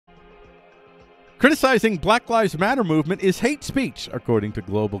Criticizing Black Lives Matter movement is hate speech, according to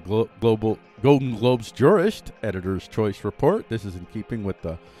Global Golden Globe's Jurist, Editor's Choice Report. This is in keeping with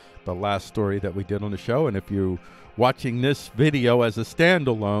the last story that we did on the show. And if you're watching this video as a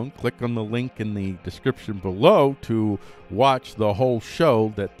standalone, click on the link in the description below to watch the whole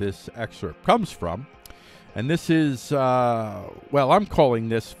show that this excerpt comes from. And this is, well, I'm calling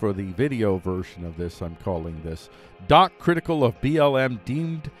this, for the video version of this, I'm calling this Doc Critical of BLM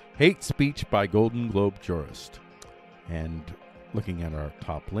Deemed Hate Speech by Golden Globe Jurist. And looking at our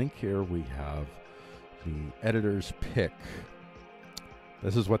top link here, we have the editor's pick.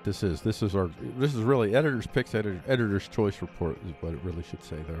 This is what this is. This is really editor's picks, editor's choice report is what it really should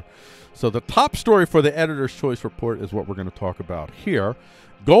say there. So the top story for the editor's choice report is what we're going to talk about here.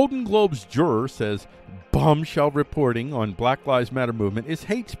 Golden Globe's Juror says bombshell reporting on Black Lives Matter movement is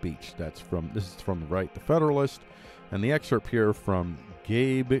hate speech. This is from the right, the Federalist, and the excerpt here from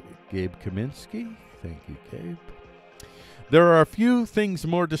Gabe Kaminsky. Thank you, Gabe. There are a few things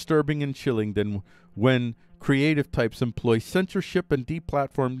more disturbing and chilling than when creative types employ censorship and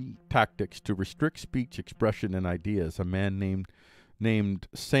deplatforming tactics to restrict speech, expression, and ideas. A man named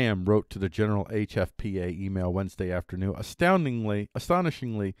Sam wrote to the General HFPA email Wednesday afternoon. Astonishingly,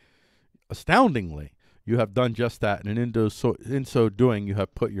 you have done just that, and in so doing, you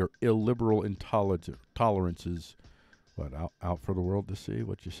have put your illiberal intolerances out for the world to see.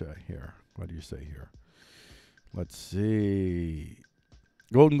 What you say here? What do you say here? Let's see.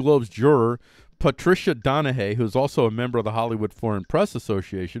 Golden Globe's Juror Patricia Donahue, who is also a member of the Hollywood Foreign Press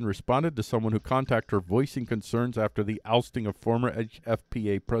Association, responded to someone who contacted her voicing concerns after the ousting of former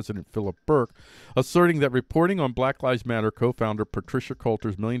FPA President Philip Burke, asserting that reporting on Black Lives Matter co-founder Patricia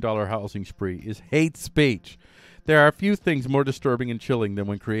Coulter's $1 million housing spree is hate speech. There are a few things more disturbing and chilling than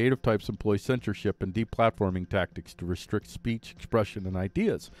when creative types employ censorship and deplatforming tactics to restrict speech, expression, and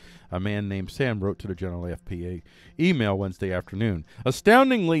ideas. A man named Sam wrote to the General FPA email Wednesday afternoon.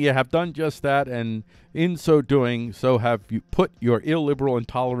 Astoundingly, you have done just that, and in so doing, so have you put your illiberal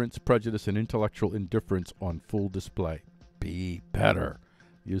intolerance, prejudice, and intellectual indifference on full display. Be better.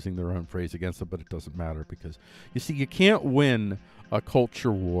 Using their own phrase against them, but it doesn't matter because, you see, you can't win a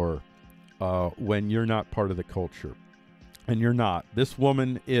culture war when you're not part of the culture. And you're not. This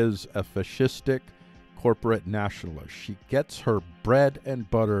woman is a fascistic corporate nationalist. She gets her bread and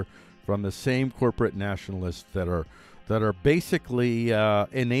butter from the same corporate nationalists that are basically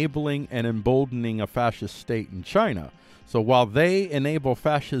enabling and emboldening a fascist state in China. So while they enable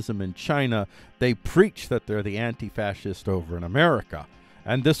fascism in China, they preach that they're the anti-fascist over in America.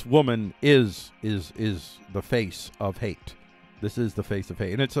 And this woman is the face of hate. This is the face of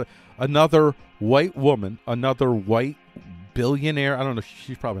hate. And it's another white woman, another white billionaire. I don't know.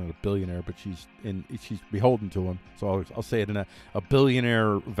 She's probably not a billionaire, but she's beholden to him. So I'll say it in a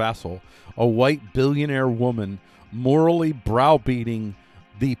billionaire vassal. A white billionaire woman morally browbeating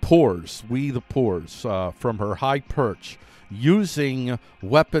the poors, we the poors, from her high perch, using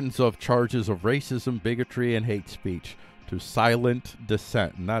weapons of charges of racism, bigotry, and hate speech to silent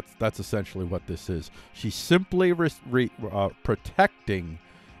dissent, and that's essentially what this is. She's simply protecting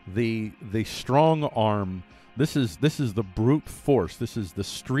the strong arm. This is the brute force. This is the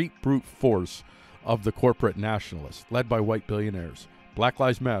street brute force of the corporate nationalists, led by white billionaires. Black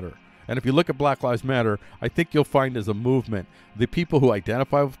Lives Matter. And if you look at Black Lives Matter, I think you'll find as a movement, the people who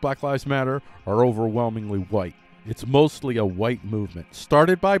identify with Black Lives Matter are overwhelmingly white. It's mostly a white movement,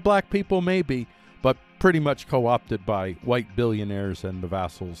 started by black people maybe, but pretty much co-opted by white billionaires and the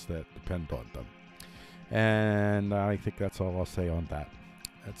vassals that depend on them. And I think that's all I'll say on that.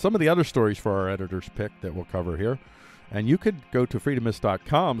 And some of the other stories for our editor's pick that we'll cover here. And you could go to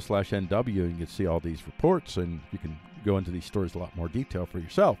freedomist.com/NW and you can see all these reports, and you can go into these stories in a lot more detail for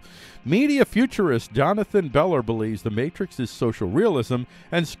yourself. Media futurist Jonathan Beller believes the Matrix is social realism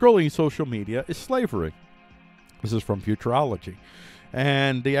and scrolling social media is slavery. This is from Futurology.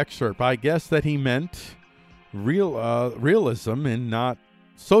 And the excerpt, I guess that he meant realism and not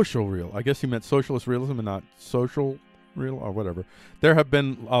social real. I guess he meant socialist realism and not social real, or whatever. There have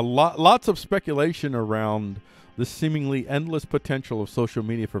been lots of speculation around the seemingly endless potential of social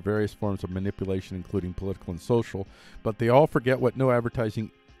media for various forms of manipulation, including political and social, but they all forget what no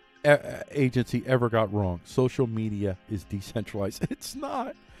advertising agency ever got wrong. Social media is decentralized. It's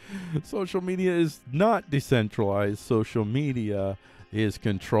not. Social media is not decentralized. Social media is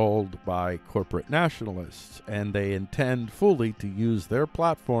controlled by corporate nationalists, and they intend fully to use their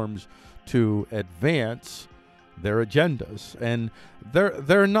platforms to advance their agendas. And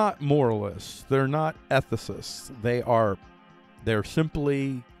they're not moralists, they're not ethicists. They're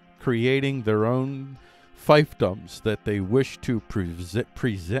simply creating their own fiefdoms that they wish to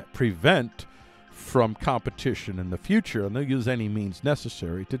prevent from competition in the future, and they'll use any means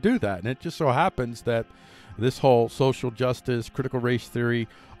necessary to do that. And it just so happens that this whole social justice, critical race theory,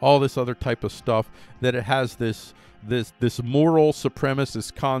 all this other type of stuff, that it has this moral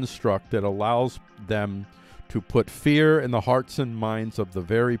supremacist construct that allows them to put fear in the hearts and minds of the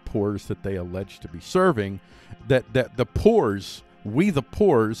very poors that they allege to be serving, that the poors, we the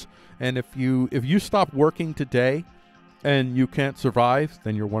poors, and if you stop working today and you can't survive,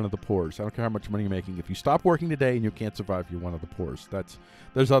 then you're one of the poors. I don't care how much money you're making. If you stop working today and you can't survive, you're one of the poors.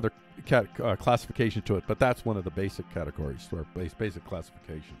 There's other classification to it, but that's one of the basic categories, or basic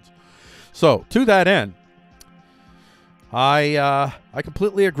classifications. So to that end, I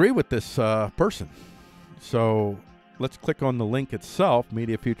completely agree with this person. So let's click on the link itself.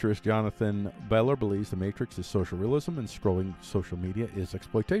 Media futurist Jonathan Beller believes the Matrix is social realism and scrolling social media is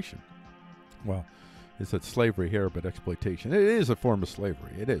exploitation. Well, it said slavery here, but exploitation. It is a form of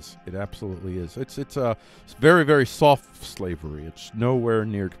slavery. It is. It absolutely is. It's very, very soft slavery. It's nowhere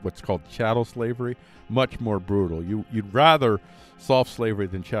near what's called chattel slavery. Much more brutal. You'd rather soft slavery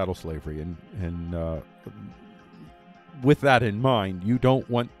than chattel slavery, and with that in mind, you don't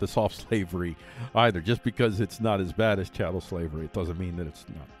want the soft slavery either. Just because it's not as bad as chattel slavery, it doesn't mean that it's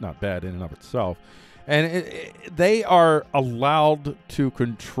not bad in and of itself. And they are allowed to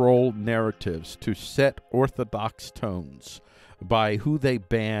control narratives, to set orthodox tones by who they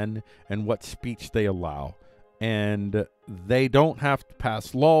ban and what speech they allow. And they don't have to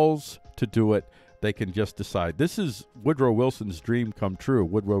pass laws to do it. They can just decide. This is Woodrow Wilson's dream come true.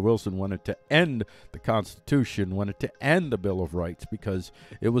 Woodrow Wilson wanted to end the Constitution, wanted to end the Bill of Rights, because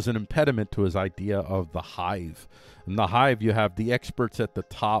it was an impediment to his idea of the hive. In the hive, you have the experts at the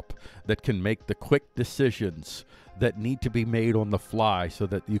top that can make the quick decisions that need to be made on the fly, so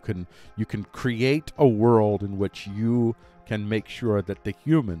that you can create a world in which you can make sure that the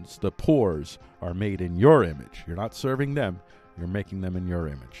humans, the poors, are made in your image. You're not serving them. You're making them in your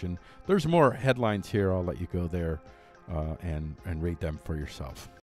image. And there's more headlines here. I'll let you go there and read them for yourself.